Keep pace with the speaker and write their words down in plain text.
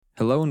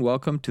Hello and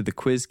welcome to the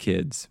Quiz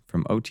Kids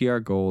from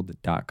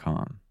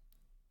OTRGold.com.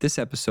 This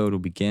episode will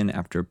begin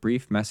after a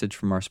brief message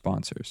from our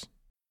sponsors.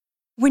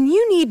 When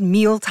you need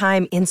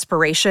mealtime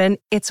inspiration,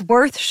 it's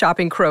worth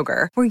shopping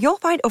Kroger, where you'll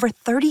find over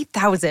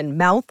 30,000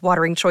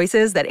 mouth-watering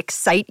choices that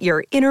excite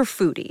your inner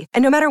foodie.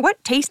 And no matter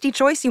what tasty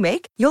choice you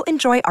make, you'll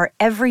enjoy our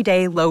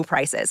everyday low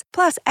prices,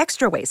 plus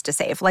extra ways to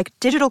save, like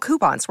digital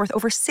coupons worth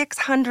over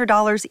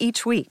 $600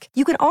 each week.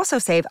 You can also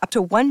save up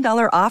to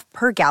 $1 off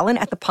per gallon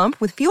at the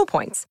pump with fuel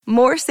points.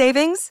 More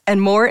savings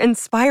and more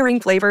inspiring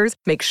flavors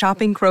make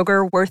shopping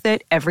Kroger worth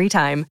it every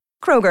time.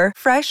 Kroger,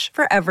 fresh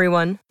for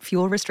everyone.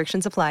 Fuel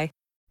restrictions apply.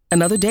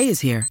 Another day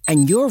is here,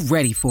 and you're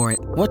ready for it.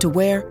 What to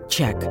wear?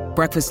 Check.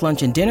 Breakfast,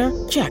 lunch, and dinner?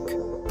 Check.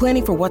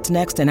 Planning for what's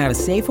next and how to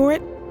save for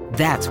it?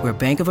 That's where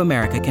Bank of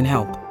America can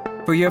help.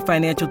 For your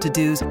financial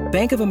to-dos,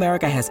 Bank of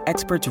America has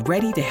experts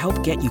ready to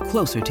help get you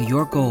closer to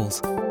your goals.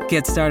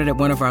 Get started at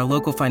one of our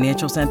local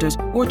financial centers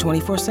or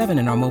 24/7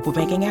 in our mobile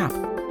banking app.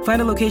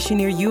 Find a location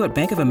near you at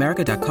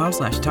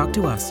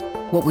bankofamerica.com/talktous.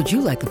 What would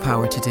you like the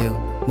power to do?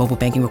 Mobile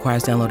banking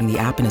requires downloading the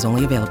app and is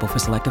only available for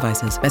select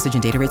devices. Message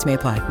and data rates may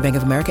apply. Bank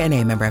of America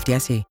N.A., member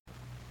FDIC.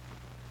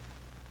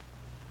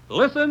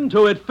 Listen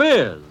to it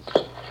fizz.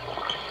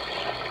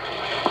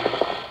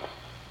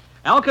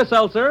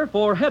 Alka-Seltzer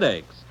for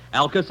headaches.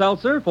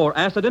 Alka-Seltzer for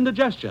acid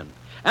indigestion.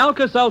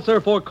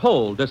 Alka-Seltzer for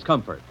cold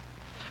discomfort.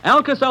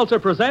 Alka-Seltzer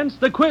presents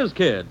the Quiz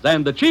Kids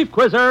and the chief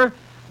quizzer,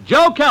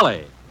 Joe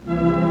Kelly.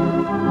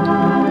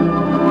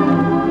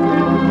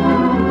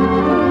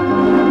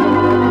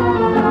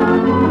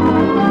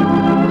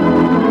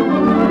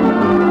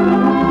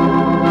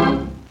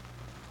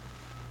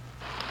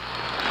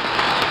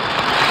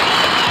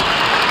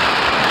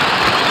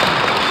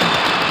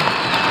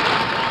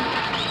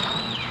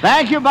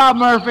 Thank you, Bob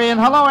Murphy, and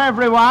hello,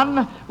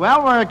 everyone.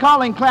 Well, we're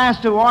calling class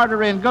to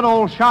order in good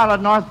old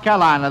Charlotte, North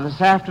Carolina this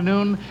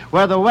afternoon,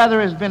 where the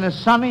weather has been as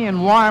sunny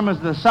and warm as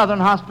the southern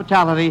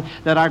hospitality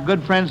that our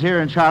good friends here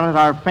in Charlotte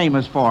are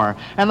famous for.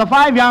 And the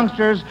 5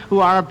 youngsters who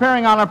are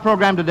appearing on our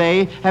program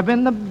today have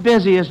been the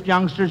busiest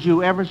youngsters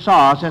you ever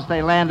saw since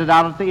they landed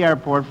out at the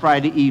airport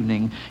Friday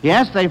evening.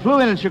 Yes, they flew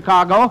in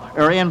Chicago,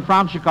 or in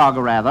from Chicago,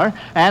 rather,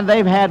 and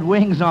they've had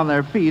wings on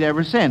their feet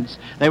ever since.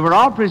 They were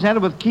all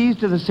presented with keys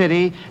to the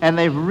city, and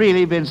they've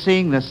really been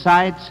seeing the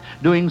sights,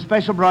 doing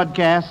special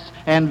broadcasts,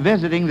 and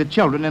visiting the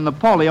children in the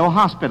polio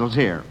hospitals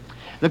here.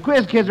 The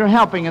Quiz Kids are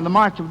helping in the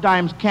March of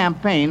Dimes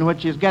campaign,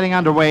 which is getting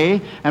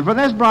underway, and for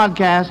this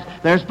broadcast,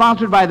 they're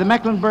sponsored by the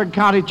Mecklenburg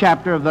County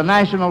chapter of the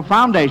National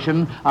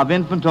Foundation of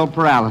Infantile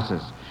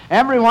Paralysis.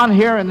 Everyone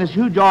here in this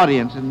huge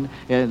audience in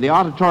the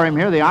auditorium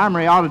here, the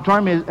Armory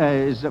Auditorium,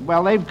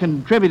 they've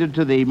contributed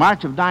to the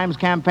March of Dimes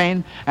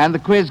campaign, and the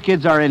Quiz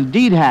Kids are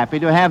indeed happy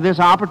to have this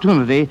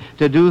opportunity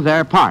to do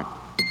their part.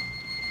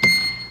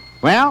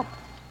 Well,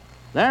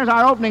 there's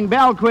our opening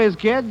bell, Quiz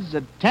Kids.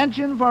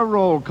 Attention for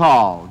roll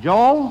call.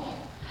 Joel?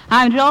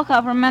 I'm Joel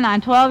Kupperman.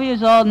 I'm 12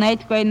 years old in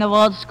 8th grade in the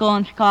Walden School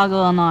in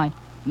Chicago, Illinois.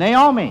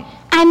 Naomi?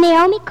 I'm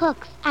Naomi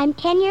Cooks. I'm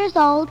 10 years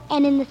old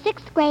and in the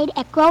 6th grade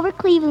at Grover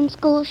Cleveland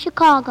School,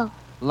 Chicago.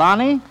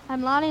 Lonnie?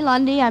 I'm Lonnie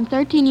Lundy. I'm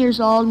 13 years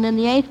old and in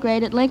the 8th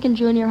grade at Lincoln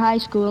Junior High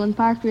School in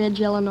Park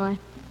Ridge, Illinois.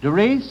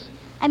 Doris?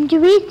 I'm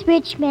Doris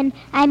Richmond.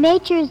 I'm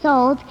 8 years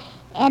old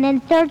and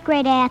in 3rd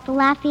grade at the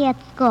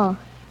Lafayette School.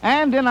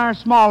 And in our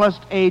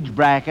smallest age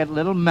bracket,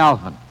 little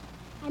Melvin.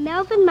 I'm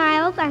Melvin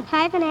Miles. I'm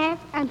 5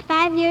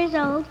 years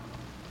old.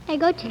 I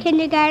go to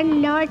kindergarten in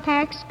Norwood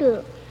Park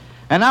School.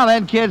 And now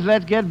then, kids,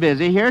 let's get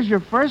busy. Here's your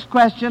first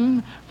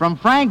question from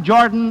Frank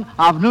Jordan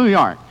of New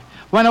York.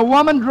 When a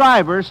woman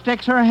driver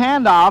sticks her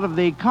hand out of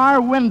the car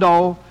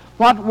window,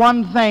 what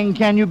one thing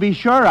can you be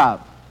sure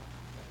of?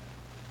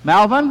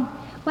 Melvin?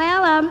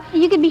 Well,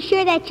 you can be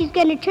sure that she's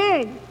going to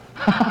turn.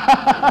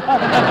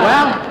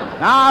 Well,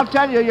 now I'll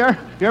tell you,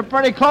 you're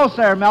pretty close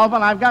there,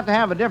 Melvin. I've got to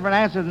have a different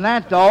answer than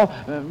that, though.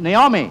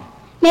 Naomi?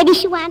 Maybe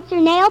she wants her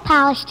nail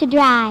polish to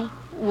dry.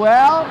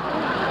 Well,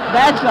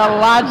 that's a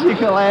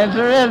logical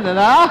answer, isn't it,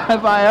 huh?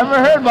 If I ever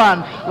heard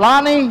one.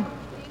 Lonnie? You can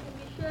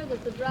be sure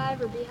that the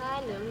driver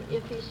behind him,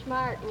 if he's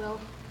smart,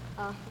 will,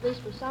 at least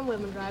for some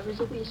women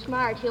drivers, if he's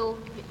smart, he'll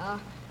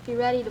be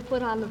ready to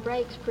put on the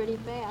brakes pretty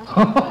fast.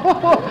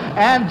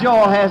 And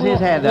Joel has his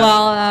hand up.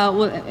 Well,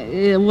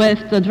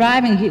 with the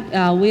driving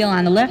wheel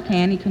on the left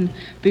hand, you can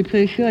be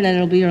pretty sure that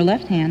it'll be your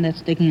left hand that's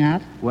sticking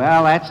out.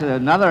 Well, that's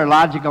another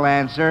logical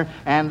answer.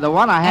 And the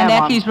one I have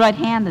and that she's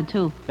right-handed,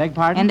 too. Beg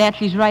pardon? And that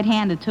she's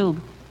right-handed, too.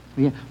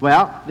 Yeah,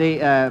 well,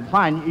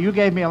 fine, you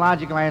gave me a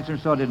logical answer,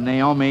 and so did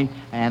Naomi.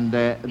 And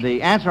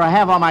the answer I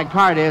have on my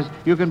card is,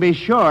 you can be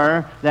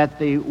sure that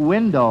the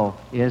window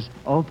is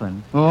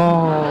open.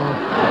 Oh.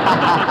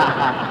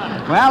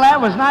 Well,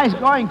 that was nice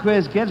going,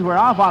 Quiz Kids. We're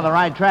off on the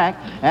right track,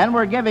 and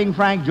we're giving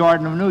Frank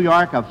Jordan of New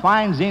York a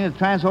fine Zenith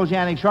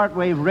transoceanic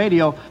shortwave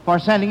radio for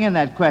sending in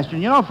that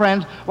question. You know,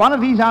 friends, one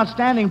of these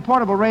outstanding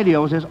portable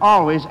radios is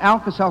always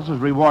Alka-Seltzer's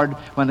reward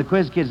when the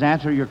Quiz Kids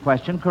answer your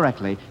question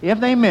correctly. If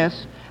they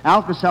miss,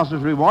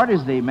 Alka-Seltzer's reward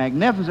is the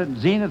magnificent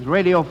Zenith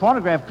radio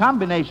phonograph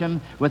combination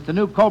with the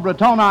new Cobra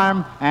tone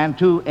arm and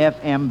 2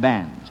 FM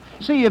bands.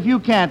 see if you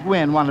can't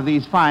win one of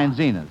these fine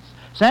zeniths.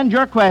 Send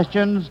your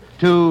questions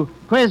to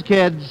Quiz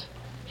Kids,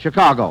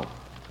 Chicago.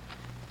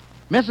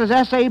 Mrs.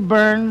 S.A.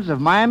 Burns of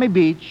Miami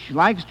Beach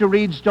likes to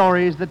read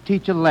stories that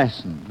teach a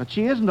lesson, but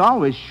she isn't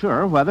always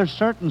sure whether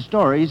certain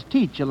stories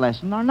teach a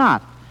lesson or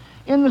not.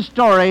 In the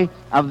story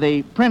of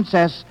the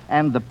Princess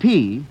and the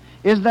Pea,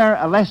 is there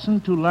a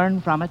lesson to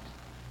learn from it?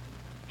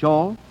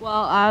 Joel?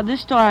 Well,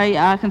 this story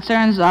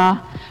concerns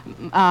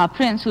a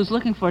prince who's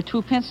looking for a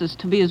true princess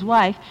to be his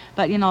wife,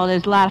 but,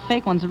 there's a lot of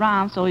fake ones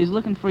around, so he's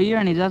looking for a year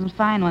and he doesn't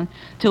find one,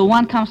 till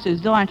one comes to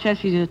his door and says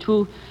she's a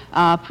true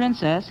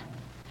princess.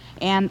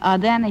 And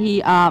then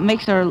he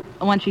makes her,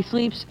 when she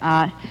sleeps,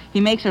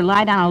 he makes her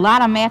lie down on a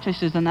lot of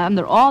mattresses, and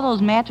under all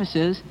those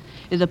mattresses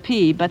is a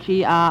pea, but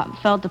she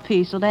felt the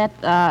pea. So that,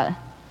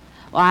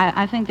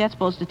 I think that's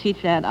supposed to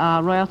teach that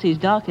royalty is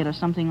delicate or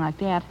something like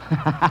that.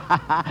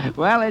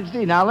 Well, let's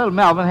see. Now, little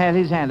Melvin had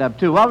his hand up,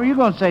 too. What were you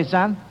going to say,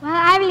 son? Well,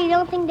 I really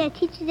don't think that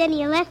teaches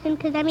any lesson,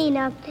 because,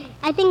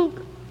 I think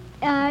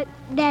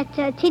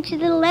that teaches a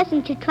little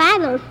lesson to try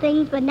those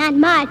things, but not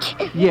much.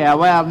 Yeah,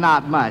 well,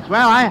 not much.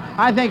 Well,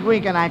 I think we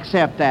can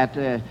accept that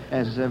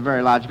as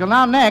very logical.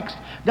 Now, next,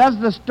 does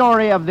the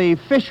story of the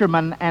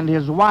fisherman and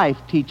his wife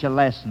teach a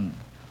lesson?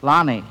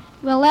 Lonnie?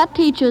 Well, that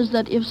teaches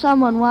that if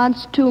someone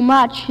wants too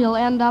much, he'll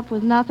end up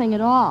with nothing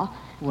at all.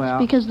 Well,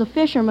 because the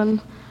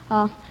fisherman's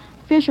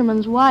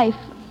wife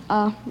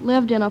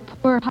lived in a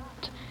poor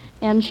hut,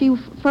 and she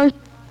first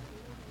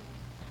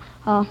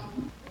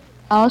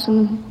house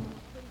and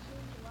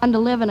to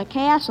live in a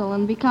castle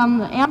and become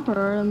the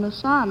emperor and the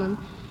sun and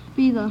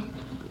be the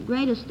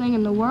greatest thing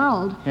in the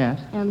world. Yes.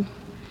 And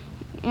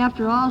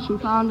after all, she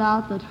found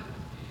out that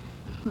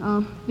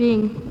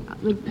being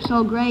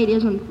so great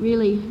isn't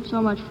really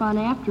so much fun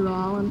after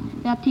all,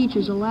 and that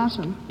teaches a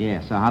lesson.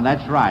 Yes,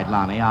 that's right,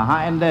 Lonnie.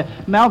 And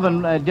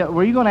Melvin,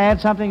 were you going to add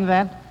something to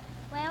that?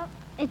 Well,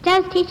 it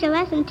does teach a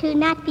lesson to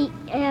not be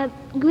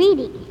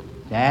greedy.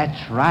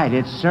 That's right.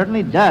 It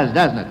certainly does,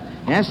 doesn't it?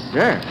 Yes,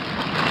 sir.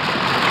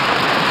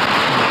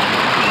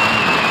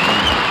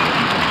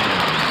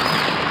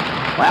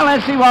 Well,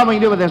 let's see what we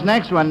can do with this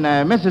next one.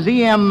 Mrs.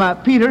 E.M.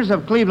 Peters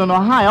of Cleveland,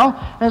 Ohio,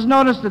 has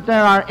noticed that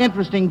there are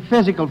interesting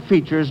physical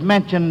features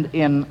mentioned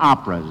in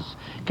operas.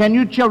 Can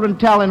you children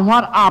tell in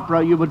what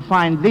opera you would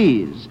find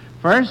these?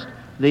 First,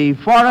 The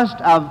Forest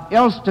of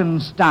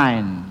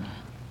Ilstenstein.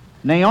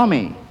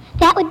 Naomi.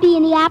 That would be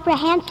in the opera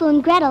Hansel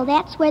and Gretel.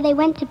 That's where they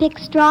went to pick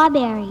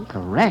strawberries.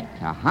 Correct,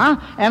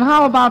 And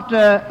how about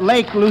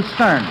Lake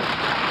Lucerne?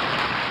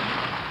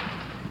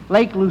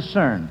 Lake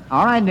Lucerne.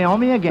 All right,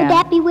 Naomi, again. Would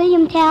that be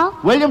William Tell?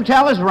 William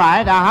Tell is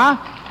right,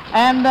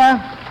 And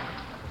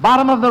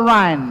Bottom of the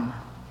Rhine.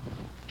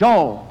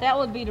 Joel. That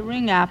would be the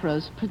ring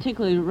operas,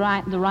 particularly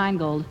the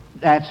Rheingold.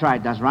 That's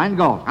right, that's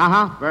Rheingold.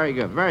 Very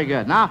good, very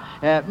good. Now,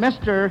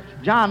 Mr.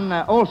 John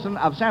Olson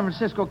of San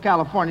Francisco,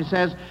 California,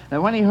 says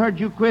that when he heard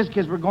you quiz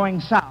kids were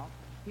going south,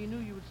 he knew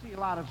you would see a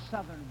lot of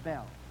Southern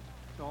belles.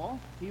 So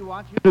he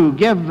wants you to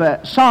give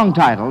song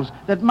titles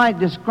that might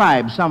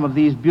describe some of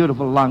these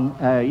beautiful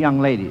young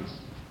ladies.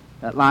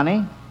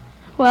 Lonnie?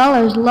 Well,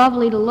 there's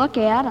Lovely to Look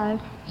At.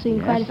 I've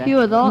seen quite a few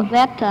of those,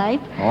 that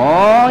type.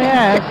 Oh,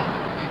 yes.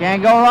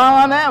 Can't go wrong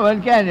on that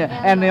one, can you?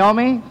 And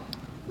Naomi?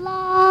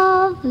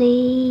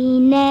 Lovely,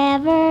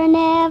 never,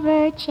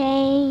 never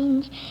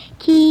change.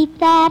 Keep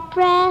that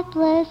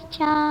breathless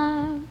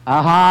charm.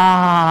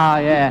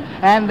 Yeah.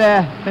 And,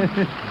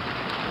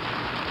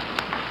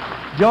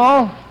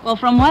 Joel? Well,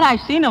 from what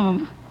I've seen of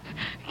them,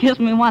 kiss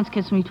me once,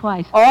 kiss me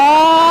twice.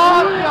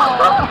 Oh, no.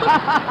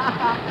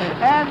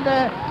 And,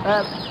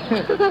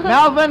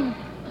 Melvin?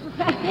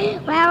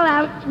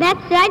 Well,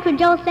 that's right what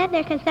Joel said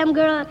there, because some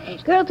girls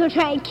will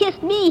try and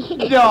kiss me.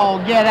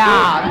 Don't get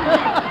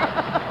out.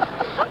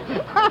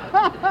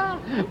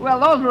 Well,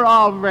 those were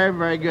all very,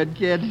 very good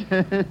kids.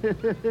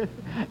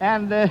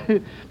 And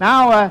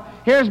now,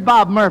 here's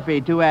Bob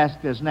Murphy to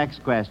ask this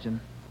next question.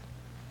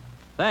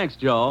 Thanks,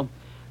 Joe.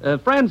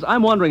 Friends,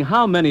 I'm wondering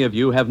how many of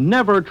you have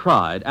never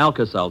tried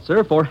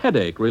Alka-Seltzer for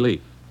headache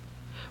relief.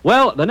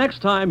 Well, the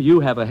next time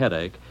you have a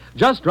headache,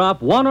 just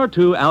drop 1 or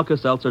 2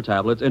 Alka-Seltzer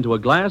tablets into a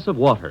glass of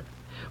water.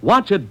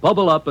 Watch it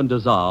bubble up and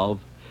dissolve,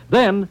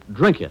 then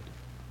drink it.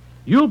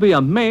 You'll be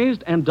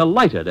amazed and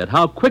delighted at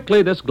how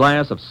quickly this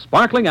glass of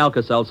sparkling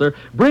Alka-Seltzer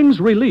brings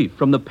relief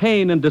from the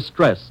pain and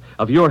distress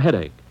of your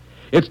headache.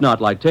 It's not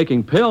like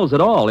taking pills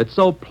at all. It's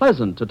so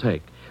pleasant to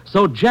take,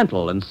 so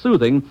gentle and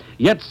soothing,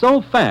 yet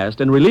so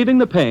fast in relieving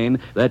the pain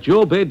that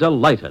you'll be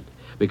delighted,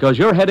 because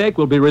your headache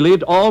will be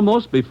relieved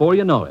almost before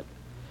you know it.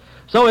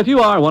 So if you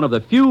are one of the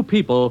few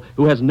people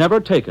who has never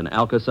taken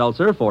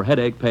Alka-Seltzer for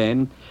headache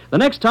pain, the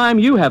next time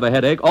you have a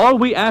headache, all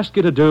we ask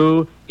you to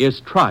do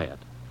is try it.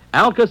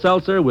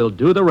 Alka-Seltzer will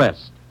do the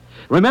rest.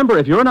 Remember,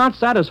 if you're not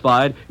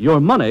satisfied, your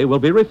money will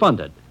be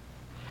refunded.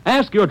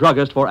 Ask your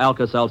druggist for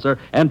Alka-Seltzer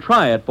and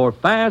try it for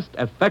fast,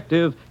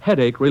 effective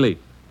headache relief.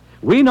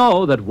 We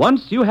know that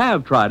once you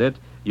have tried it,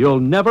 you'll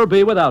never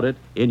be without it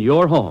in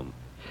your home,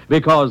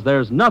 because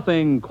there's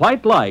nothing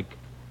quite like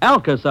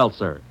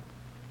Alka-Seltzer.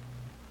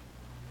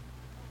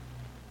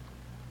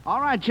 All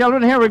right,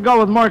 children, here we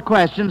go with more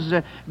questions.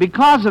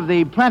 Because of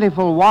the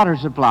plentiful water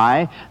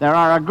supply, there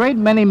are a great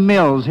many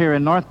mills here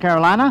in North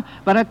Carolina,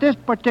 but at this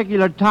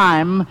particular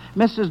time,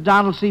 Mrs.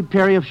 Donald C.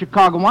 Peary of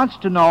Chicago wants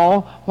to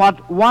know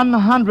what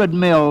 100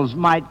 mills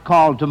might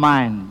call to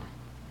mind.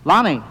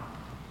 Lonnie?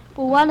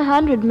 Well,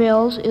 100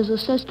 mills is a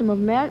system of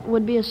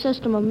would be a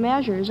system of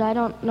measures. I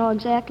don't know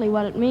exactly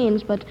what it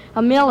means, but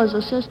a mill is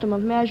a system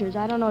of measures.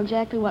 I don't know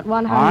exactly what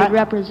 100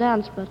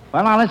 represents, but...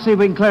 Well, now, let's see if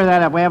we can clear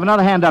that up. We have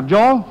another hand up.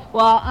 Joel?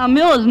 Well, a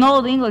mill is an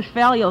old English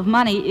value of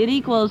money. It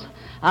equals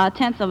a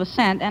tenth of a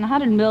cent, and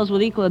 100 mills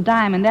would equal a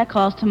dime, and that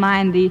calls to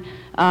mind the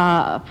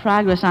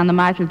progress on the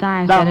March of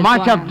Dimes. The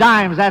March of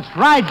Dimes. That's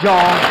right,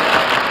 Joel.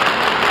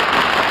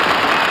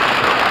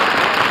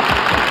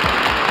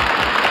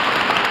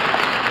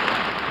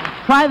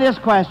 Try this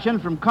question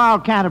from Carl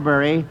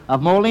Canterbury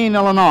of Moline,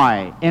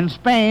 Illinois. In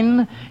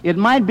Spain, it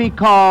might be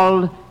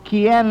called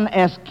quien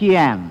es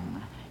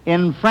quien.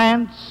 In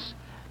France,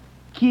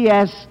 qui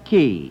es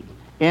qui.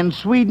 In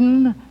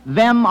Sweden,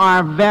 them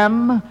are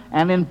them.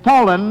 And in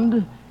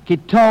Poland,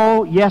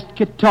 kto jest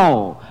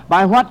kto.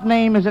 By what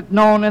name is it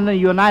known in the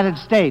United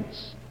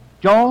States?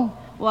 Joel?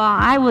 Well,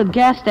 I would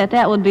guess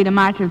that would be the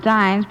March of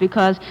Dimes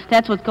because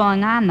that's what's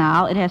going on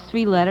now. It has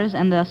 3 letters,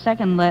 and the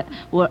second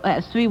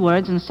has 3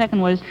 words, and the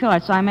second word is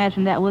short. So I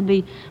imagine that would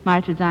be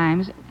March of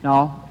Dimes.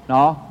 No.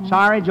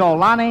 Sorry, Joel.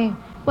 Lonnie?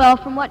 Well,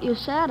 from what you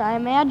said, I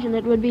imagine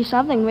it would be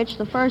something which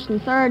the first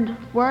and third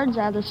words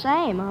are the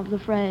same of the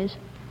phrase.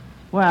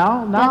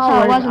 Well, no, That's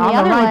how it was in the on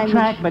other the right language.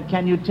 track, but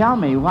can you tell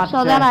me what...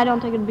 So then I don't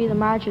think it would be the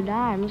March of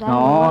Dimes. I don't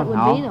know what it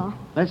would be, though.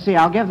 Let's see,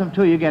 I'll give them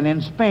to you again. In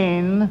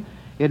Spain,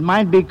 it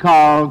might be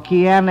called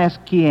quien es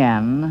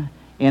quien.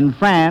 In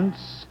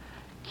France,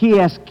 qui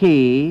es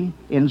qui.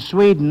 In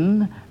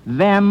Sweden,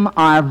 them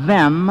are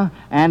them.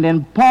 And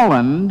in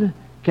Poland,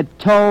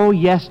 kto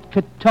jest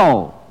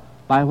kto.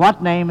 By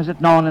what name is it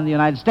known in the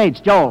United States?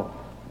 Joel?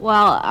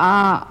 Well,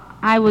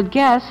 I would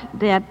guess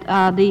that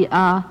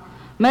the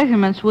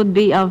measurements would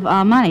be of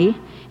money,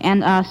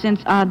 and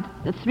since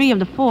 3 of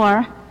the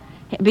 4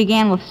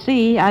 began with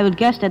C, I would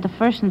guess that the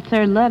first and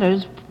third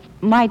letters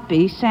might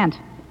be cent.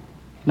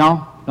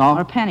 No.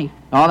 Or penny.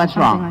 No, that's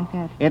something wrong. Like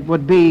that. It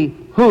would be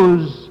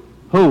who's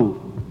who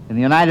in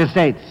the United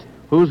States.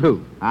 Who's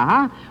who?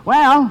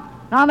 Well,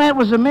 now that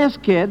was a miss,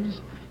 kids.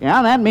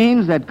 Yeah, that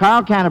means that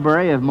Carl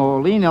Canterbury of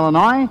Moline,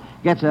 Illinois,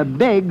 gets a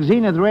big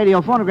Zenith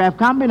radio phonograph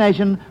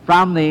combination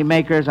from the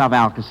makers of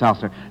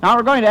Alka-Seltzer. Now,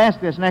 we're going to ask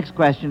this next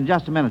question in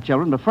just a minute,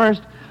 children, but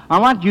first, I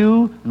want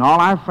you and all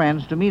our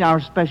friends to meet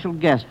our special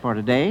guest for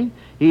today.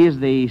 He is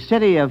the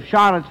city of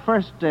Charlotte's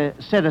first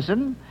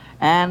citizen,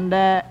 and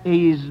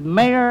he's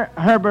Mayor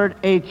Herbert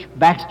H.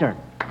 Baxter.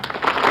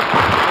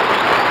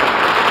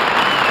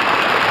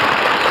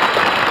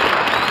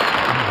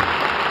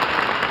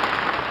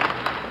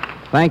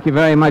 Thank you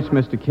very much,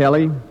 Mr.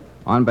 Kelly.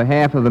 On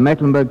behalf of the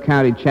Mecklenburg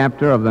County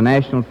chapter of the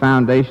National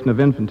Foundation of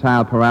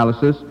Infantile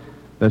Paralysis,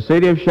 the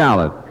city of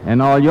Charlotte,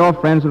 and all your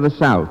friends of the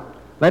South,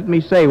 let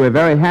me say we're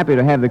very happy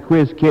to have the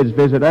Quiz Kids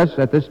visit us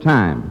at this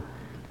time.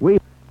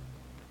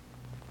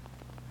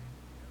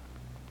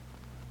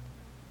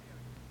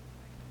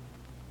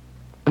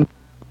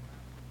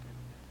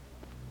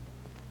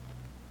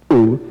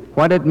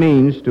 What it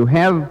means to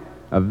have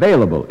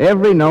available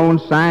every known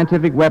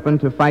scientific weapon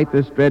to fight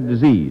this dread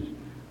disease.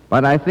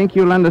 But I think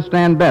you'll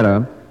understand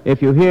better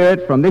if you hear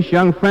it from this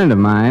young friend of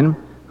mine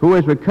who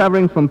is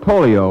recovering from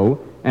polio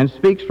and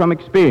speaks from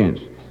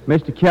experience.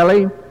 Mr.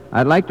 Kelly,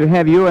 I'd like to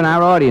have you and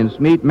our audience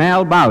meet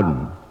Mal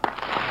Bowden.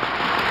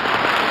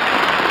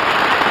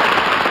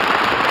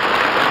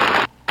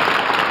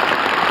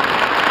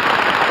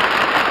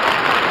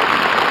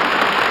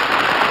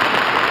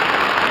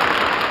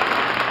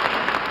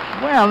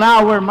 Well,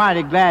 now we're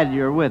mighty glad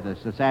you're with us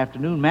this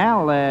afternoon,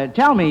 Mal.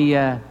 Tell me,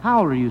 how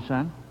old are you,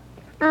 son?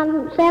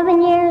 I'm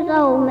 7 years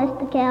old,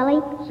 Mr.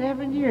 Kelly.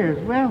 7 years.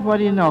 Well, what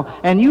do you know?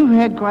 And you've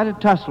had quite a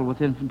tussle with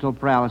infantile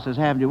paralysis,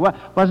 haven't you?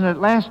 Wasn't it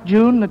last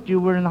June that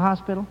you were in the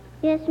hospital?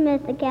 Yes,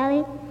 Mr.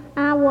 Kelly.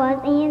 I was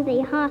in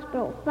the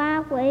hospital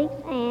 5 weeks,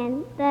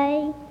 and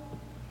then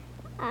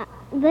I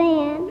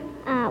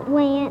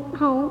went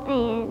home,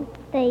 and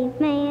the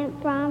man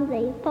from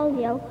the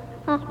polio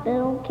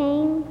hospital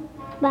came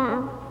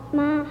by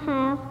my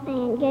house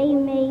and gave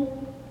me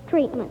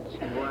treatments.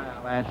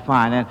 Well, that's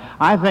fine. And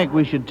I think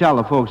we should tell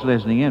the folks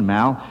listening in,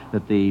 Mal,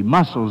 that the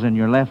muscles in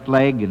your left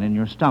leg and in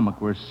your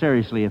stomach were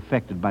seriously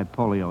affected by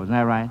polio. Isn't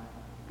that right?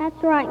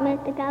 That's right,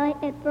 Mr. Kelly.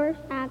 At first,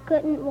 I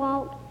couldn't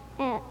walk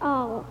at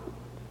all,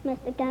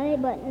 Mr. Kelly,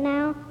 but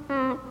now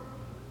I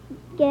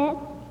get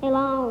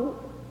around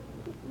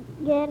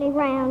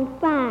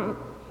fine.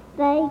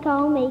 They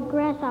call me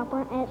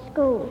Grasshopper at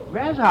school.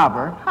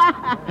 Grasshopper?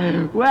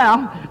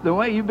 Well, the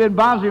way you've been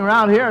bouncing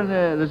around here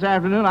this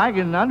afternoon, I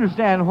can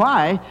understand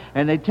why.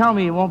 And they tell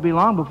me it won't be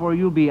long before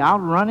you'll be out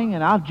running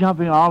and out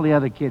jumping all the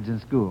other kids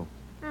in school.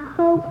 I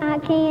hope I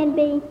can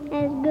be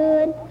as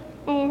good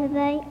as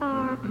they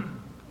are.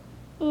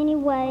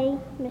 anyway,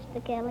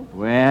 Mr. Kelly.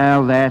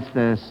 Well, that's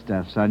the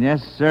stuff, son.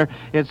 Yes, sir.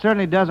 It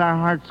certainly does our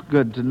hearts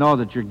good to know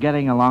that you're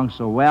getting along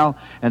so well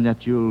and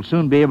that you'll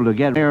soon be able to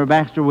get Mayor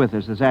Baxter with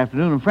us this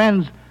afternoon. And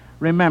friends,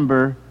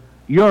 remember,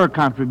 your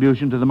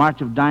contribution to the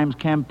March of Dimes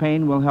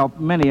campaign will help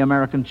many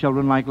American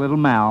children like little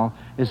Mal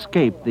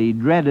escape the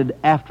dreaded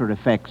after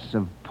effects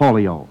of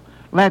polio.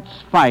 Let's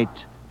fight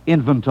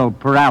infantile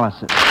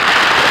paralysis.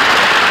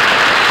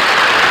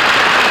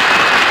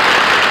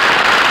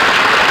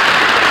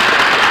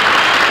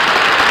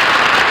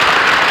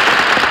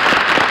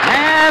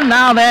 And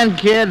now then,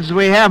 kids,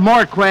 we have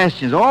more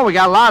questions. Oh, we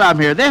got a lot of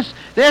them here.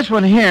 This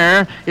one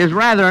here is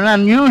rather an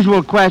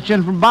unusual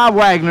question from Bob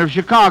Wagner of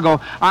Chicago.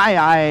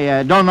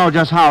 I don't know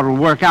just how it'll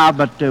work out,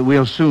 but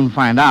we'll soon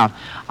find out.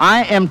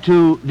 I am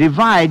to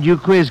divide you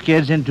quiz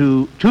kids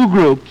into two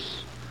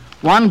groups.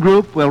 One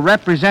group will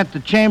represent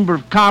the Chamber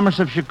of Commerce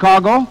of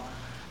Chicago,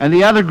 and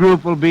the other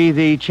group will be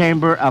the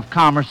Chamber of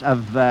Commerce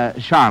of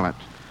Charlotte.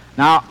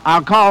 Now,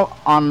 I'll call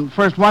on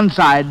first one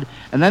side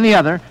and then the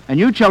other, and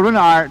you children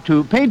are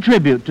to pay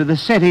tribute to the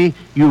city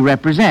you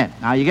represent.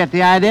 Now, you get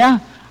the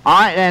idea? All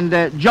right,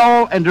 and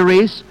Joel and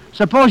Doris,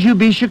 suppose you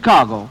be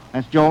Chicago.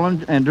 That's Joel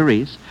and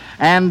Doris.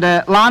 And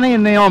Lonnie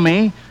and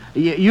Naomi,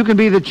 you can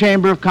be the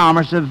Chamber of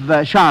Commerce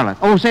of Charlotte.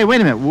 Oh, say, wait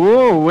a minute.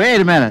 Whoa,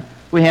 wait a minute.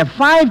 We have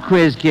 5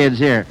 quiz kids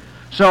here,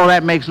 so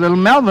that makes little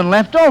Melvin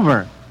left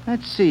over.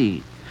 Let's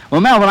see. Well,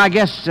 Melvin, I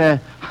guess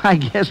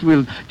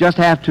we'll just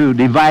have to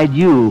divide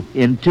you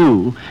in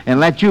two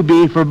and let you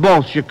be for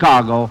both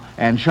Chicago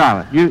and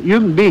Charlotte. You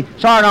can be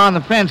sort of on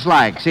the fence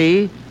like,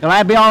 see? Will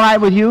that be all right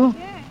with you?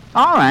 Yeah.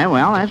 All right,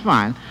 well, that's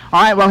fine.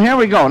 All right, well, here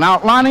we go. Now,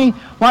 Lonnie,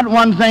 what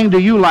one thing do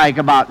you like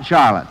about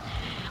Charlotte?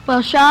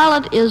 Well,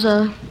 Charlotte is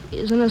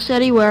in a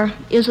city where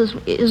is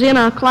in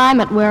a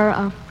climate where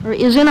or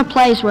is in a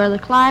place where the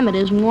climate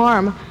is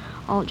warm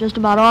just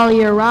about all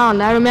year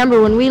round. I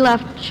remember when we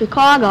left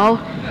Chicago,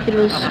 it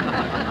was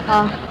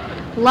a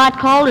lot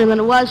colder than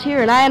it was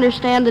here, and I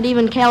understand that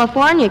even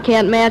California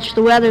can't match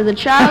the weather that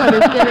Charlotte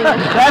is giving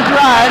us. That's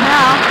right.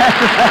 Now.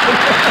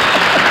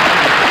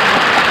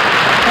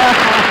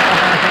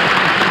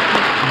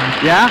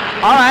 Yeah,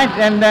 all right,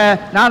 and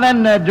now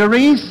then,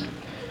 Doris?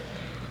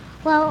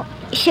 Well,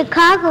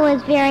 Chicago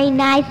is very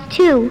nice,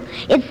 too.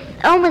 It's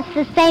almost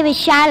the same as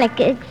Charlotte,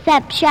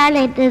 except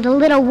Charlotte is a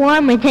little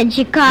warmer than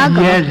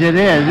Chicago. Yes, it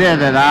is,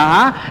 isn't it?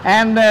 Uh-huh.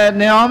 And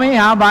Naomi,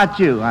 how about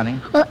you, honey?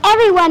 Well,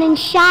 everyone in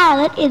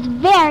Charlotte is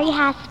very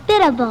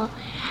hospitable.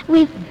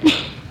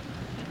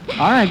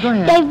 All right, go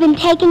ahead. They've been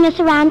taking us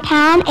around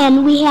town,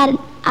 and we had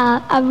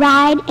a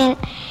ride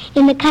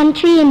in the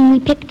country, and we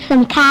picked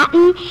some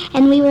cotton,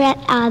 and we were at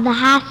the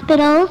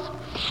hospitals,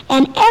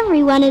 and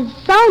everyone is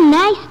so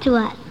nice to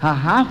us.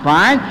 Uh-huh,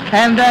 fine.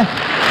 And,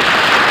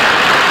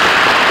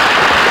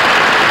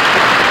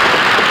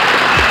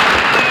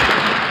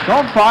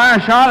 so far,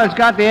 Charlotte's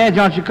got the edge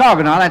on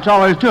Chicago. Now, that's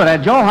all there is to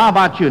it. Joel, how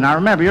about you? Now,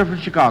 remember, you're from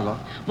Chicago.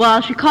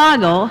 Well,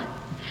 Chicago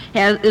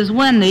is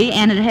windy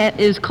and it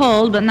is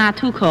cold, but not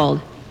too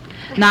cold.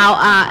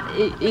 Now,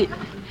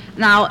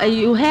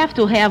 you have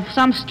to have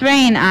some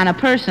strain on a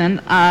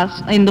person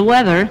in the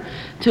weather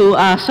to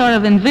sort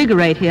of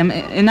invigorate him.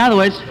 In other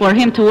words, for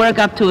him to work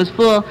up to his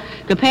full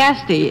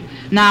capacity.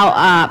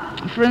 Now,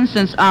 for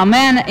instance,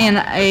 men in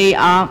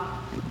a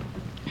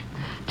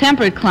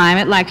temperate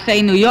climate, like,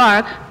 say, New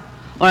York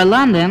or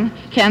London,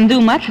 can do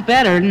much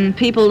better than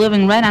people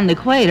living right on the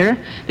equator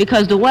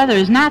because the weather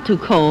is not too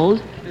cold,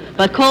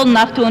 but cold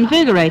enough to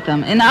invigorate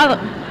them. In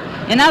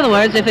other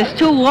words, if it's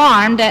too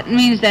warm, that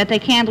means that they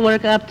can't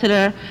work up to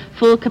their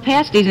full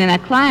capacities in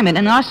that climate.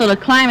 And also, the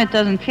climate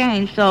doesn't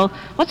change. So,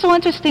 what's so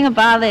interesting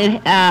about it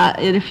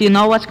if you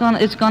know it's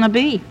going to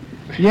be?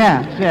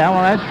 Yeah,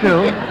 well, that's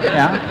true.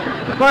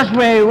 Yeah. Of course,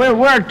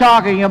 we're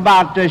talking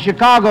about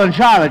Chicago and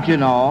Charlotte, you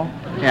know.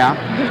 Yeah.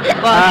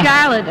 Well,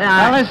 Charlotte...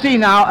 now, let's see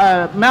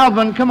now.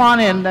 Melvin, come on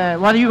in.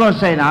 What are you going to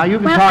say now? You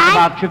can talk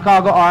about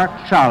Chicago or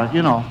Charlotte,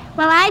 you know.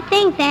 Well, I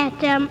think that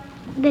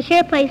this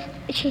here place,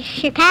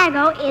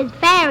 Chicago, is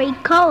very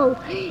cold.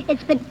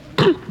 It's been...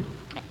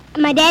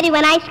 My daddy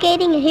went ice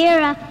skating, and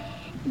here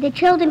the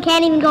children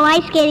can't even go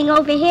ice skating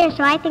over here,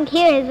 so I think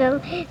here is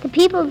the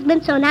people have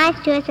been so nice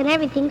to us and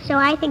everything, so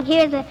I think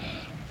here's a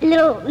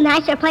little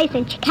nicer place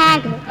than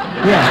Chicago.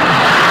 Yeah.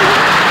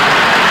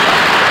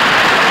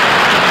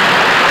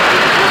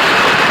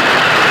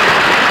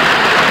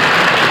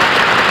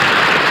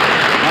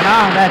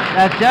 Well,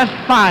 that's just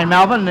fine,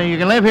 Melvin. You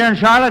can live here in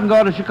Charlotte and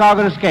go to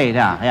Chicago to skate,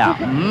 huh? Yeah.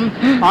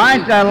 Mm-hmm. All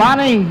right,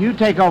 Lonnie, you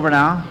take over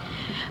now.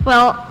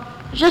 Well,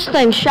 just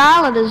think,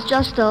 Charlotte is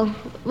just a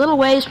little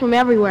ways from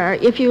everywhere.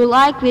 If you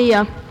like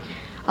the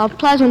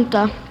pleasant,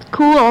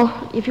 cool,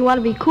 if you want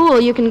to be cool,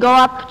 you can go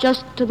up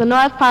just to the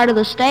north part of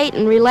the state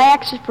and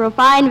relax for a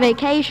fine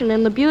vacation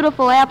in the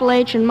beautiful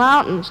Appalachian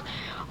Mountains.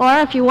 Or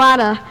if you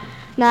want a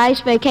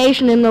nice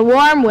vacation in the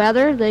warm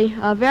weather,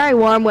 the very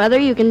warm weather,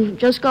 you can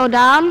just go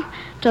down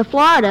to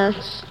Florida.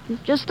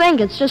 Just think,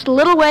 it's just a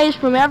little ways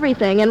from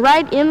everything. And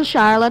right in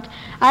Charlotte,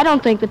 I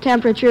don't think the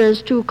temperature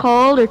is too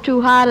cold or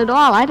too hot at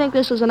all. I think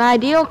this is an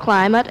ideal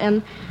climate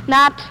and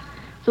not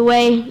the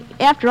way,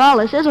 after all,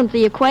 this isn't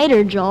the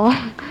equator, Joel.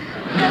 Well,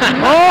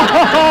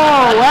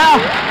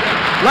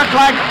 looks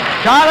like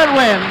Charlotte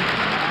wins.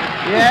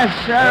 Yes,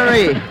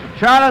 sirree.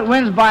 Charlotte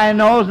wins by a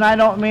nose, and I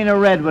don't mean a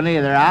red one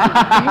either.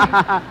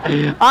 Huh?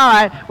 All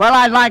right. Well,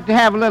 I'd like to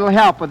have a little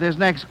help with this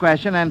next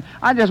question, and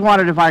I just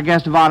wondered if our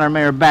guest of honor,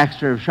 Mayor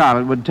Baxter of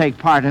Charlotte, would take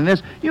part in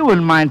this. You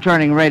wouldn't mind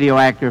turning radio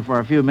actor for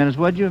a few minutes,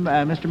 would you,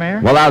 Mr. Mayor?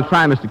 Well, I'll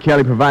try, Mr.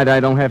 Kelly, provided I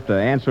don't have to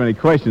answer any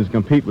questions to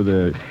compete with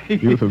the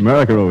youth of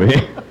America over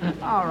here.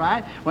 All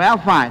right. Well,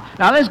 fine.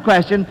 Now, this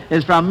question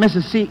is from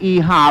Mrs. C.E.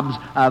 Hobbs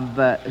of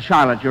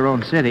Charlotte, your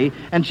own city,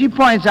 and she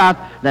points out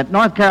that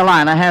North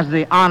Carolina has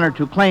the honor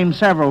to claim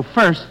several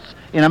firsts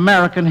in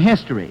American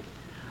history.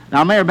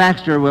 Now, Mayor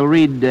Baxter will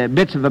read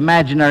bits of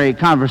imaginary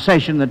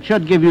conversation that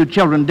should give you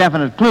children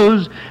definite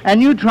clues,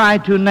 and you try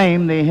to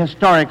name the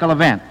historical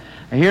event.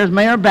 Here's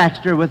Mayor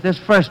Baxter with this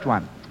first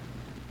one.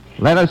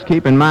 Let us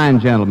keep in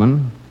mind,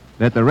 gentlemen,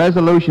 that the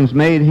resolutions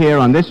made here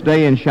on this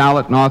day in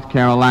Charlotte, North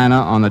Carolina,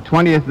 on the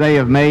 20th day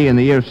of May in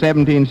the year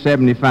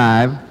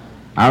 1775,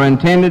 are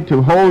intended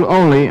to hold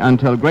only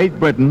until Great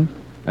Britain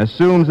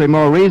assumes a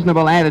more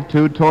reasonable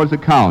attitude towards the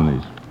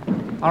colonies.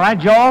 All right,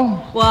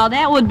 Joel? Well,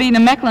 that would be the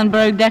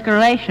Mecklenburg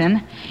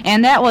Declaration,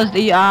 and that was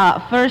the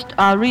first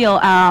real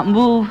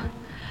move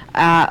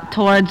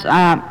towards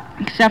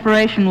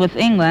separation with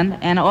England,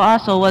 and it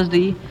also was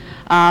the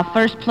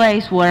first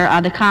place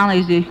where the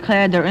colonies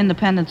declared their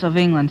independence of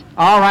England.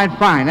 All right,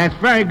 fine. That's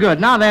very good.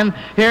 Now then,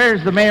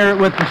 here's the mayor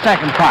with the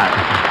second part.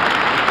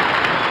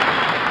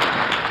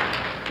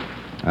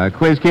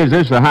 Quiz Kids,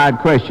 this is a hard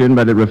question,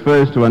 but it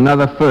refers to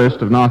another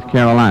first of North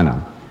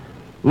Carolina.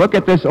 Look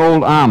at this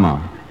old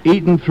armor,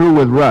 eaten through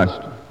with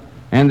rust,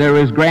 and there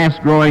is grass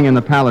growing in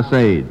the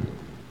palisade.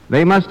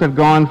 They must have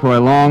gone for a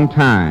long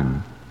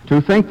time.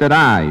 To think that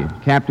I,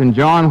 Captain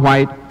John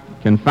White,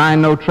 can find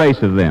no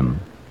trace of them.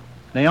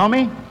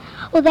 Naomi?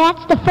 Well,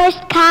 that's the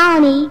first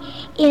colony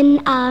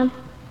in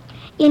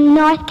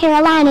North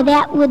Carolina.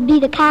 That would be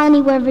the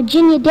colony where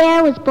Virginia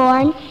Dare was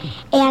born.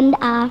 And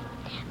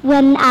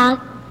when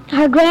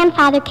her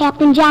grandfather,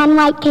 Captain John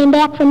White, came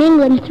back from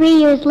England 3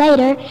 years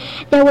later,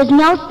 there was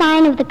no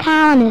sign of the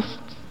colonists.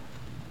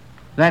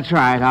 That's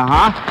right,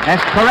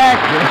 That's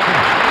correct.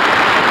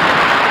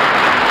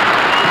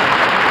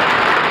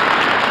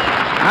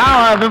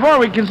 Now, before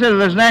we consider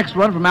this next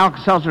one from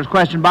Alka-Seltzer's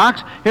question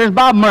box, here's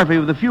Bob Murphy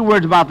with a few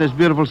words about this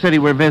beautiful city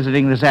we're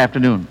visiting this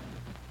afternoon.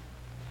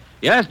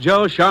 Yes,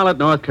 Joe, Charlotte,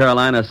 North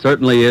Carolina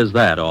certainly is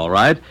that, all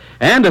right.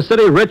 And a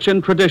city rich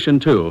in tradition,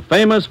 too,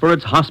 famous for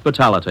its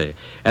hospitality,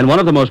 and one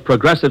of the most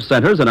progressive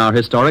centers in our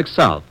historic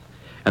South.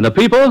 And the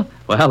people,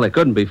 well, they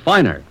couldn't be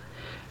finer.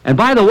 And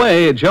by the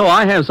way, Joe,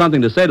 I have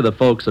something to say to the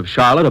folks of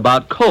Charlotte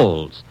about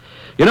colds.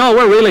 You know,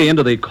 we're really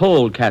into the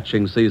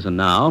cold-catching season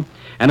now,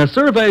 and a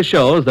survey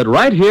shows that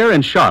right here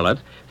in Charlotte,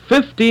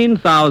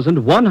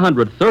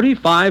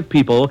 15,135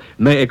 people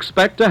may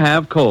expect to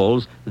have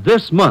colds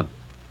this month.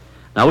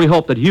 Now, we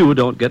hope that you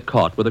don't get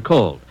caught with a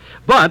cold.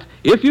 But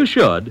if you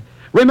should,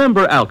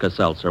 remember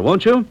Alka-Seltzer,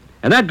 won't you?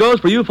 And that goes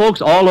for you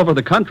folks all over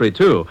the country,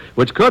 too,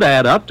 which could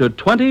add up to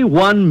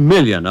 21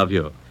 million of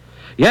you.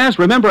 Yes,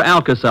 remember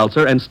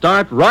Alka-Seltzer and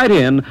start right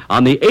in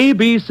on the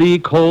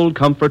ABC Cold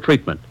Comfort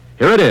Treatment.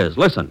 Here it is.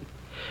 Listen.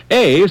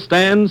 A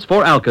stands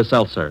for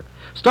Alka-Seltzer.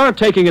 Start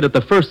taking it at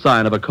the first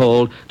sign of a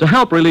cold to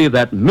help relieve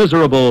that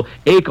miserable,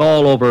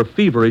 ache-all-over,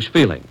 feverish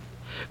feeling.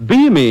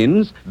 B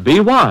means be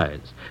wise.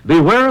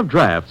 Beware of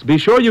drafts. Be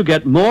sure you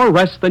get more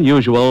rest than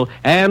usual,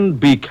 and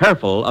be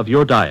careful of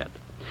your diet.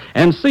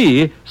 And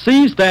C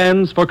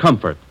stands for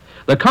comfort.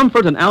 The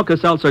comfort an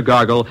Alka-Seltzer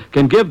gargle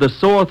can give the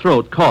sore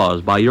throat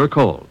caused by your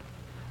cold.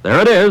 There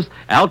it is,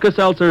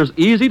 Alka-Seltzer's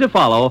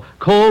easy-to-follow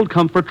cold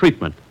comfort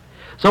treatment.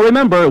 So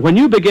remember, when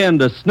you begin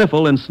to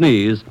sniffle and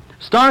sneeze,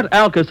 start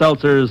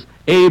Alka-Seltzer's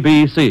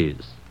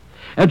ABCs.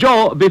 And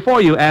Joe,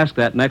 before you ask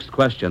that next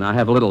question, I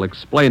have a little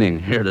explaining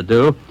here to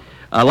do.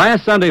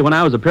 Last Sunday, when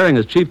I was appearing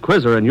as chief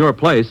quizzer in your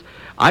place,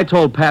 I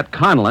told Pat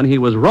Conlon he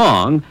was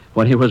wrong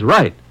when he was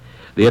right.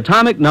 The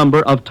atomic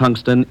number of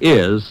tungsten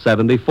is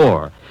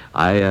 74.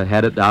 I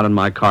had it down on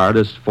my card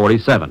as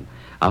 47.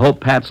 I hope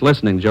Pat's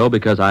listening, Joe,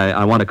 because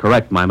I want to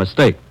correct my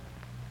mistake.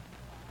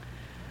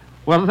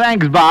 Well,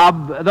 thanks,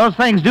 Bob. Those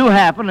things do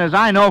happen, as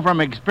I know from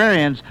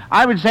experience.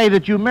 I would say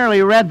that you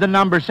merely read the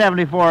number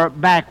 74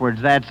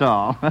 backwards, that's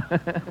all.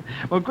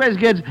 Well, quiz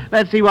kids,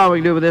 let's see what we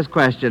can do with this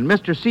question.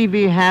 Mr.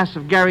 C.V. Hass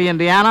of Gary,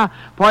 Indiana,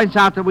 points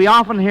out that we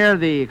often hear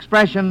the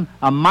expression,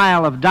 a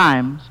mile of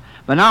dimes,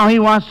 but now he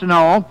wants to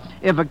know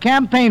if a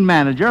campaign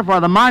manager for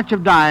the March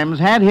of Dimes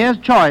had his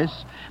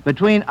choice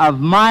between a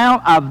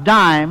mile of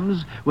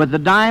dimes with the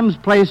dimes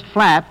placed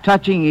flat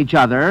touching each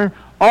other,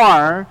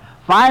 or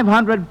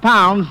 500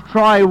 pounds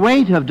troy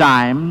weight of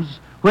dimes,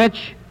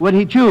 which would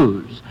he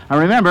choose? Now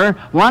remember,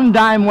 1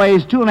 dime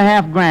weighs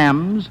 2.5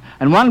 grams,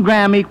 and 1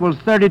 gram equals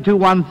 32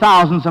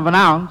 1/1000ths of an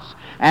ounce,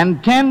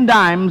 and 10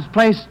 dimes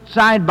placed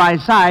side by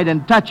side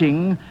and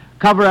touching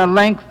cover a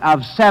length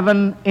of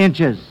 7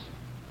 inches.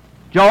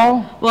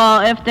 Joel?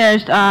 Well, if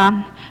there's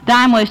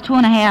dime weighs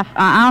 2.5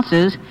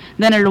 ounces,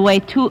 then it'll weigh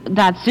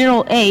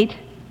 2.08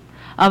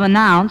 of an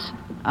ounce,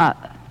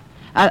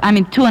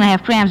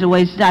 2.5 grams, it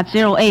weighs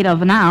 0.08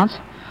 of an ounce,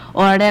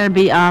 or that would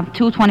be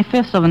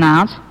 2/25 of an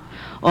ounce,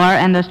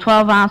 and there's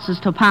 12 ounces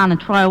to a pound in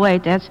troy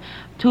weight, that's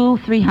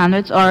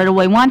 2/300, or it'll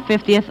weigh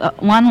 1/50th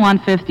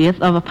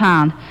of a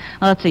pound.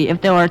 Let's see,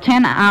 if there were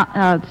 10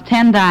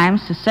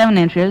 dimes to 7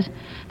 inches,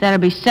 that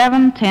would be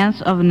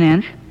 7/10 of an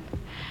inch,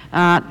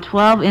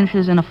 12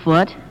 inches in a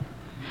foot.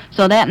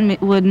 So that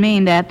would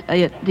mean that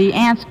the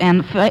ants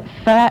and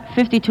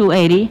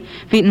 5280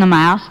 feet in the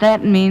mouse,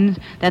 that means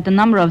that the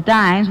number of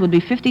dimes would be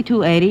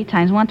 5280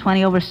 times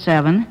 120 over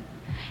 7,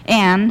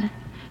 and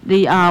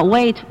the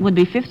weight would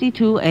be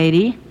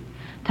 5280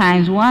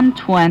 times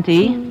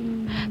 120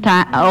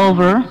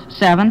 over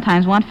 7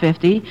 times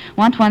 150.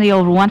 120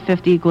 over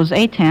 150 equals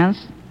 8/10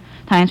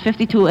 times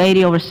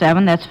 5280 over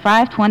 7, that's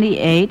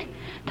 528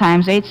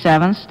 times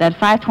 8/7. That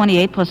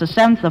 528 plus a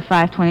seventh of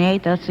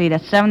 528, let's see,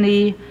 that's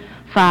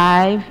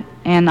 75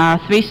 and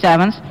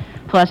 3/7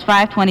 plus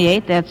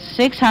 528, that's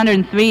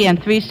 603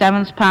 and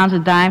 3/7 pounds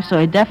of dimes, so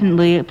I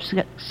definitely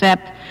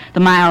accept the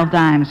mile of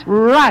dimes.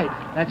 Right.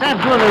 That's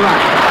absolutely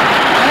right.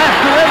 And that's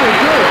delivery,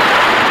 too.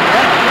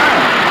 That's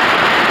right.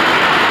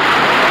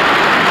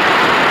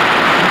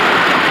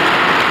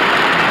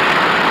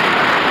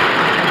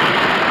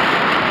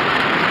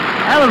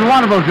 That was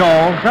wonderful,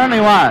 Joel.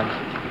 Certainly was.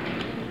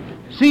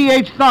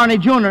 C.H. Thorney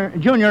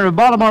Jr. of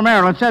Baltimore,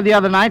 Maryland, said the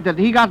other night that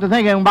he got to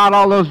thinking about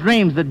all those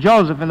dreams that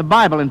Joseph in the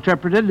Bible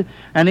interpreted,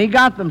 and he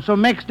got them so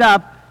mixed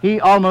up, he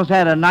almost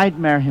had a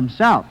nightmare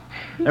himself.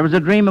 There was a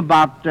dream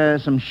about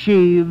some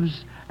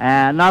sheaves,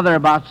 another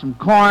about some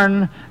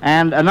corn,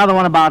 and another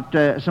one about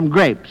some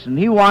grapes, and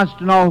he wants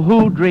to know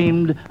who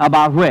dreamed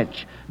about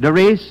which.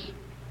 Doris?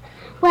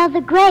 Well,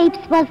 the grapes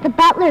was the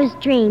butler's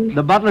dream.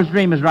 The butler's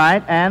dream is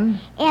right, and?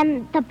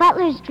 And the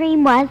butler's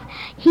dream was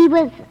he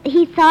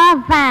saw a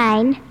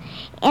vine,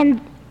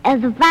 and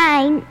the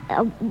vine,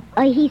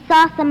 he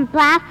saw some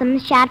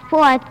blossoms shot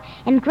forth,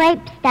 and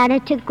grapes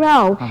started to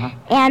grow. Uh-huh.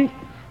 And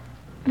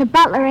the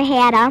butler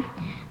had a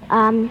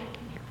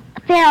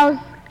Pharaoh's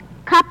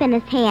cup in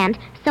his hand,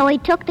 so he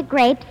took the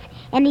grapes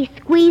and he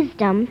squeezed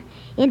them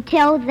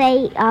until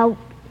they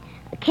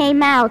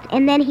came out,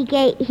 and then he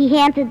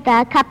handed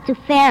the cup to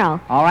Pharaoh.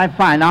 All right,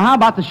 fine. Now, how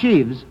about the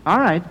sheaves? All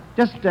right,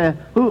 just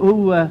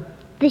who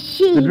the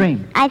sheaves, the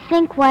dream? I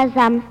think was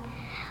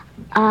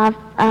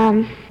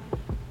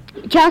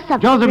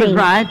Joseph's Joseph dream. is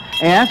right,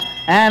 yes.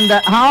 And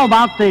how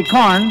about the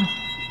corn?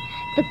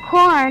 The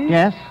corn,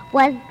 yes,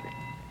 was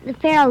the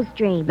Pharaoh's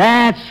dream.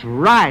 That's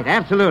right,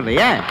 absolutely,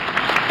 yes.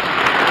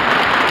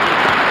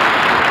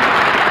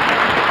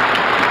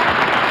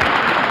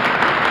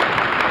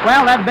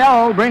 Well, that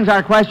bell brings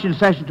our question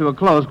session to a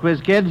close,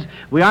 Quiz Kids.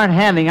 We aren't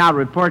handing out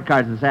report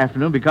cards this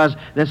afternoon because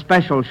this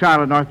special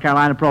Charlotte, North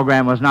Carolina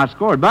program was not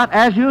scored. But,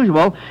 as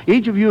usual,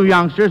 each of you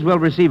youngsters will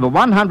receive a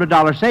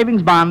 $100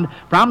 savings bond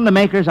from the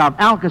makers of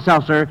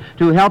Alka-Seltzer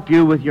to help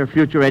you with your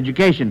future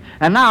education.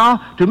 And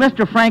now, to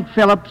Mr. Frank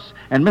Phillips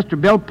and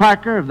Mr. Bill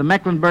Parker of the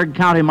Mecklenburg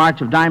County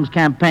March of Dimes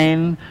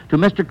campaign, to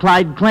Mr.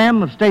 Clyde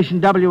Clem of station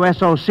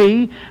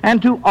WSOC,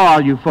 and to all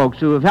you folks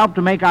who have helped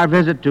to make our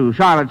visit to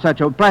Charlotte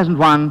such a pleasant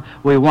one,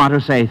 we want to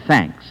say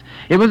thanks.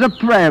 It was a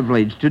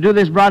privilege to do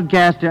this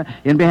broadcast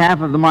in behalf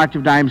of the March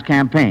of Dimes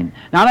campaign.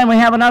 Now then, we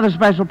have another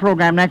special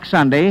program next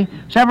Sunday.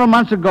 Several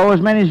months ago,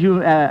 as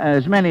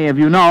many of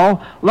you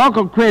know,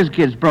 local Quiz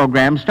Kids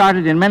programs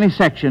started in many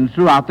sections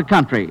throughout the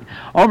country.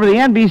 Over the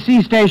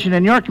NBC station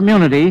in your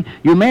community,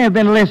 you may have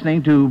been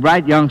listening to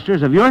bright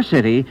youngsters of your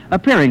city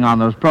appearing on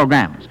those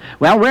programs.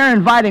 Well, we're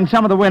inviting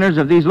some of the winners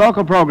of these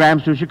local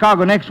programs to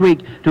Chicago next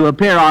week to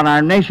appear on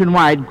our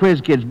nationwide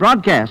Quiz Kids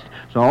broadcast.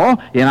 So,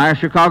 in our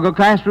Chicago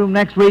classroom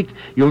next week,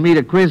 you'll meet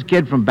a quiz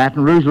kid from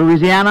Baton Rouge,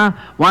 Louisiana,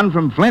 one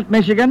from Flint,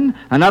 Michigan,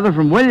 another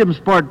from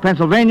Williamsport,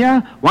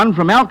 Pennsylvania, one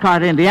from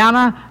Elkhart,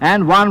 Indiana,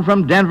 and one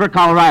from Denver,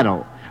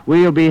 Colorado.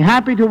 We'll be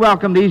happy to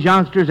welcome these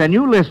youngsters and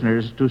you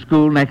listeners to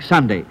school next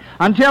Sunday.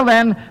 Until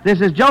then, this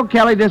is Joe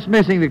Kelly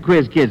dismissing the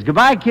quiz kids.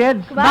 Goodbye,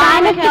 kids.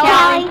 Goodbye, Mr.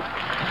 Kelly.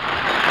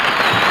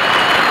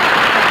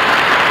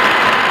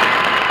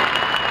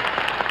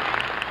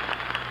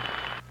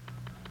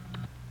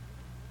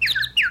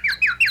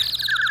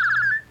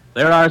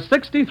 There are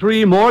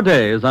 63 more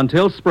days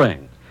until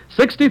spring.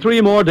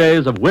 63 more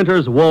days of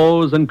winter's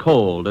woes and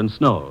cold and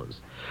snows.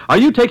 Are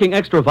you taking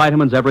extra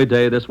vitamins every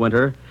day this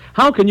winter?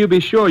 How can you be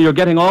sure you're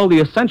getting all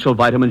the essential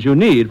vitamins you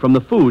need from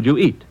the food you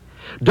eat?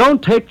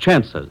 Don't take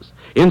chances.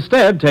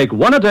 Instead, take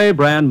one-a-day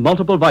brand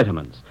multiple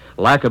vitamins.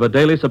 Lack of a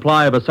daily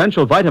supply of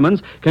essential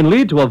vitamins can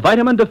lead to a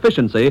vitamin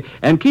deficiency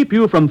and keep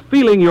you from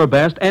feeling your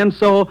best and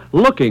so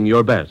looking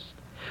your best.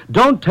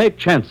 Don't take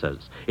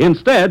chances.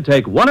 Instead,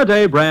 take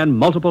one-a-day brand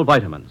multiple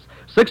vitamins.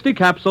 60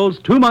 capsules,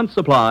 2 months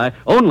supply,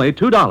 only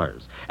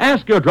 $2.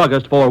 Ask your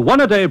druggist for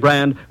one-a-day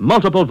brand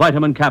multiple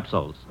vitamin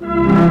capsules.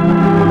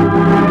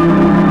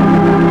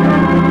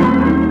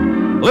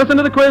 Listen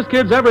to the Quiz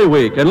Kids every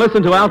week and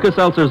listen to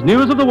Alka-Seltzer's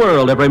News of the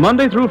World every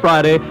Monday through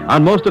Friday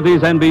on most of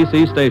these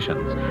NBC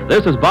stations.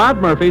 This is Bob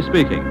Murphy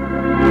speaking.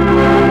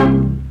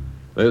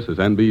 This is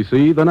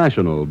NBC, the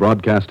national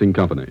broadcasting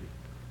company.